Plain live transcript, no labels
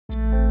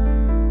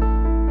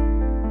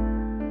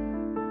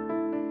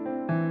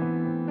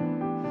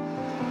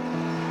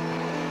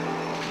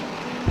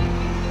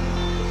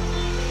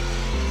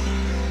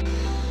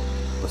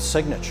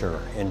signature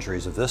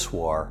injuries of this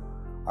war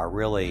are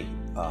really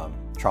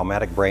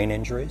traumatic brain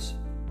injuries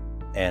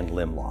and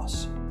limb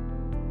loss.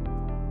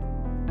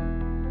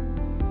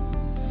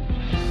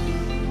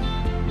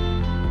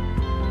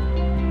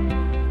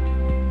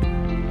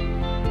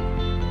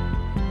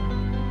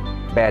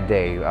 Bad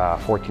day,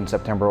 14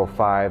 September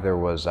 '05, there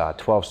was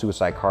 12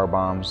 suicide car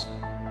bombs.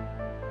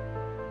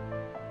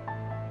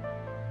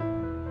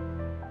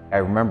 I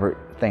remember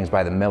things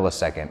by the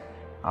millisecond.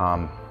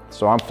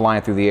 So I'm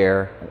flying through the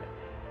air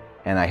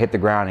and I hit the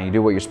ground, and you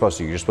do what you're supposed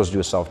to do. You're supposed to do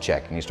a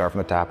self-check, and you start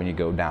from the top and you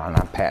go down, and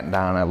I'm patting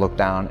down and I look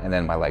down, and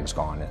then my leg's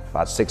gone.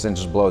 About 6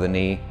 inches below the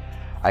knee,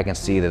 I can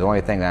see that the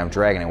only thing that I'm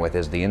dragging it with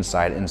is the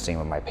inside inseam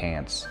of my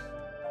pants.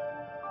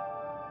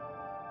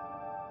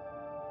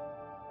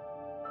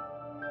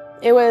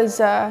 It was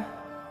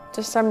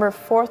December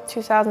 4th,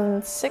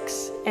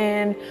 2006,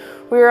 and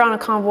we were on a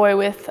convoy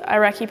with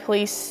Iraqi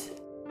police.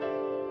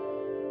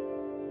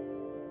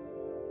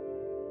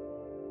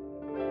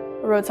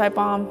 A roadside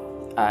bomb.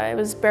 It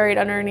was buried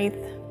underneath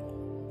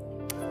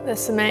the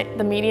cement,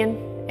 the median,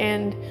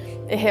 and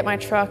it hit my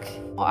truck.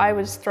 I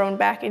was thrown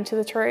back into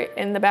the turret,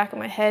 and the back of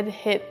my head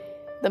hit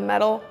the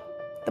metal.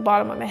 The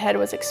bottom of my head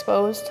was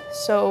exposed,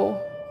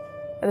 so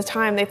at the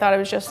time they thought it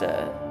was just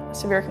a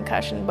severe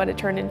concussion, but it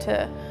turned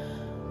into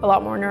a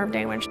lot more nerve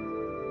damage.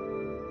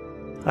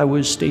 I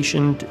was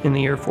stationed in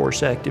the Air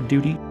Force active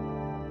duty.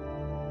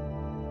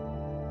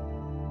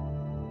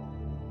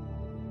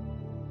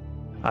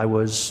 I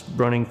was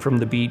running from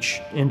the beach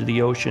into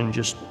the ocean,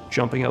 just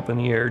jumping up in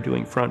the air,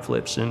 doing front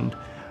flips, and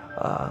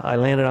I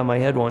landed on my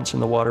head once,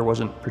 and the water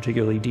wasn't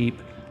particularly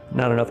deep,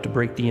 not enough to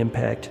break the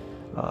impact.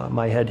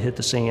 My head hit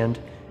the sand,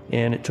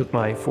 and it took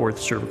my 4th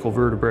cervical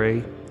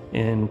vertebrae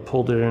and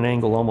pulled it at an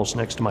angle almost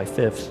next to my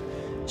 5th.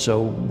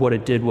 So what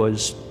it did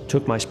was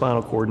took my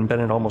spinal cord and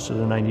bent it almost at a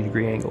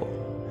 90-degree angle.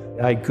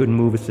 I couldn't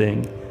move a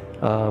thing.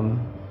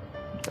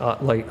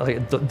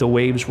 The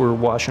waves were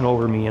washing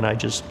over me, and I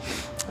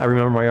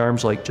remember my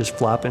arms like just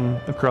flopping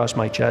across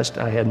my chest.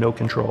 I had no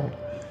control,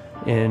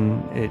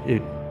 and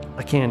it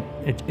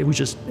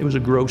was a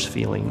gross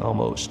feeling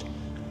almost,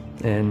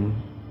 and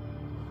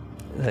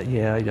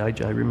yeah,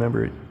 I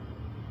remember it.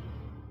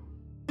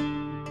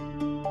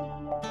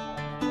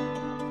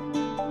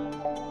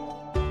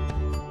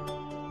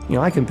 You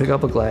know, I can pick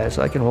up a glass,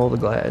 I can hold a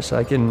glass,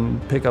 I can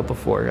pick up a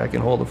fork, I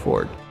can hold a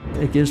fork.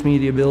 It gives me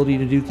the ability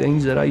to do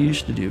things that I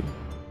used to do.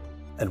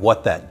 And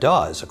what that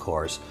does, of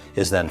course,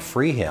 is then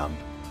free him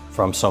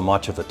from so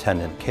much of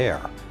attendant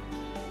care.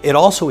 It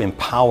also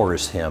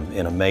empowers him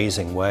in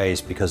amazing ways,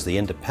 because the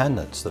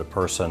independence that a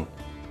person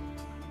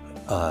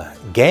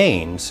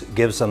gains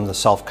gives them the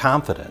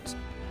self-confidence.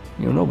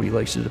 You know, nobody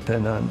likes to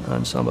depend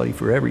on somebody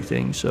for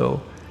everything,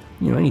 so,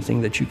 you know, anything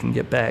that you can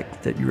get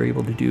back that you're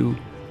able to do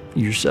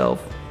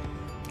yourself,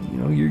 you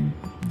know,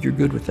 you're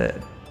good with that.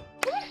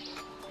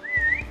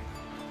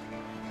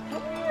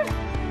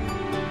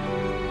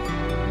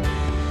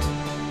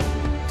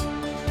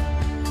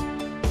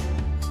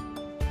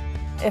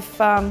 If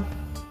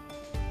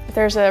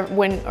there's a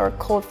wind or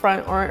cold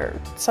front or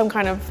some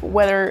kind of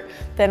weather,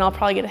 then I'll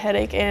probably get a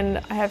headache and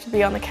I have to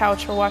be on the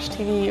couch or watch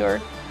TV or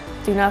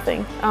do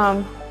nothing.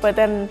 But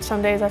then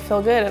some days I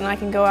feel good and I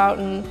can go out,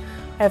 and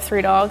I have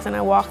 3 dogs and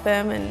I walk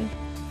them, and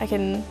I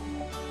can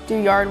do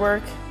yard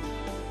work.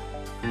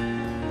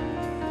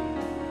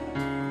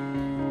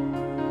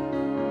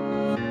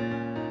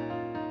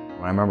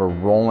 I remember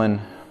rolling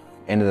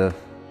into the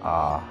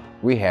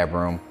rehab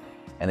room,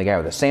 and the guy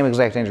with the same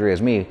exact injury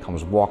as me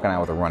comes walking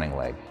out with a running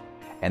leg.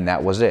 And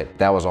that was it.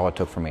 That was all it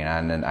took for me.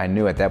 And I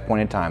knew at that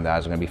point in time that I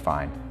was going to be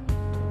fine.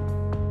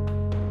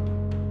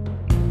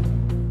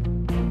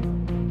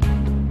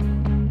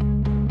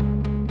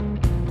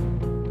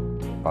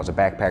 I was a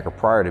backpacker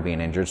prior to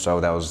being injured, so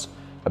that was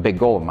a big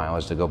goal of mine,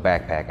 was to go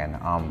backpacking.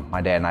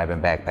 My dad and I have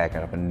been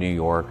backpacking up in New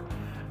York,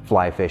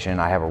 fly fishing.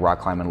 I have a rock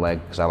climbing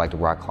leg because I like to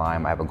rock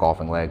climb. I have a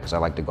golfing leg because I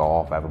like to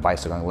golf. I have a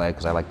bicycling leg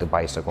because I like to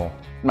bicycle.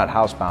 I'm not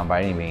housebound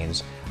by any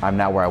means. I'm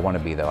not where I want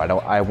to be though.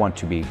 I want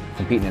to be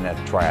competing in a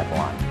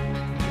triathlon.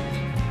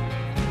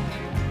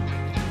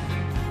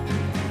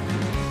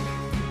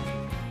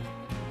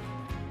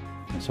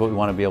 And so what we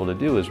want to be able to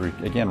do is,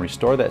 again,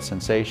 restore that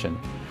sensation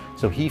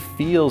so he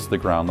feels the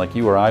ground like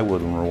you or I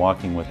would when we're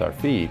walking with our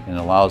feet, and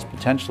allows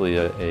potentially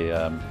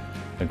a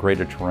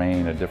greater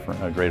terrain,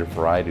 a greater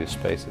variety of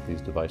space that these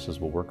devices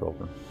will work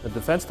over. The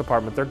Defense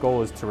Department, their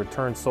goal is to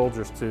return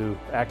soldiers to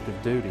active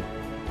duty.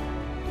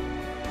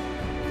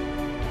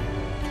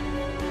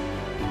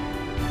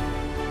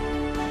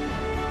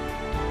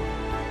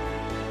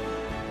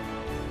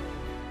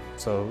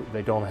 So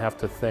they don't have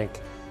to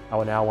think,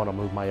 oh, now I want to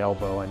move my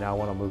elbow, I now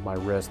want to move my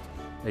wrist.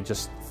 They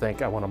just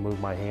think, I want to move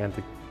my hand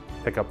to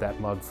pick up that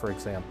mug, for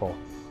example.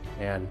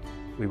 And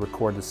we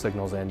record the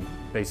signals and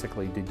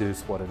basically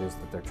deduce what it is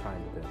that they're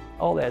trying to do.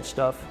 All that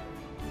stuff,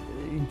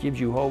 it gives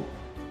you hope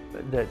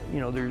that, you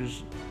know,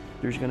 there's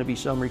going to be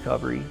some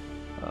recovery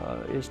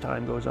as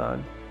time goes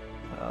on.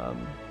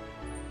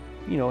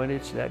 You know, and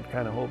it's that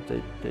kind of hope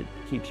that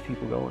keeps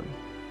people going.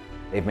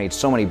 They've made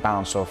so many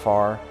bounds so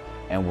far,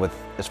 And with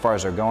as far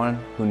as they're going,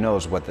 who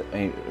knows what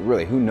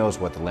who knows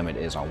what the limit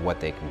is on what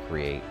they can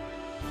create.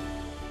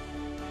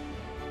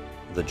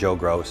 The Joe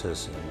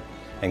Grosses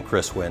and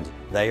Chris Wynn,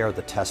 they are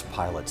the test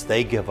pilots.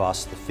 They give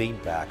us the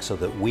feedback so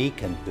that we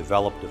can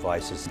develop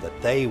devices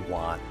that they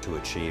want to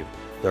achieve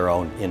their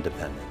own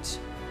independence.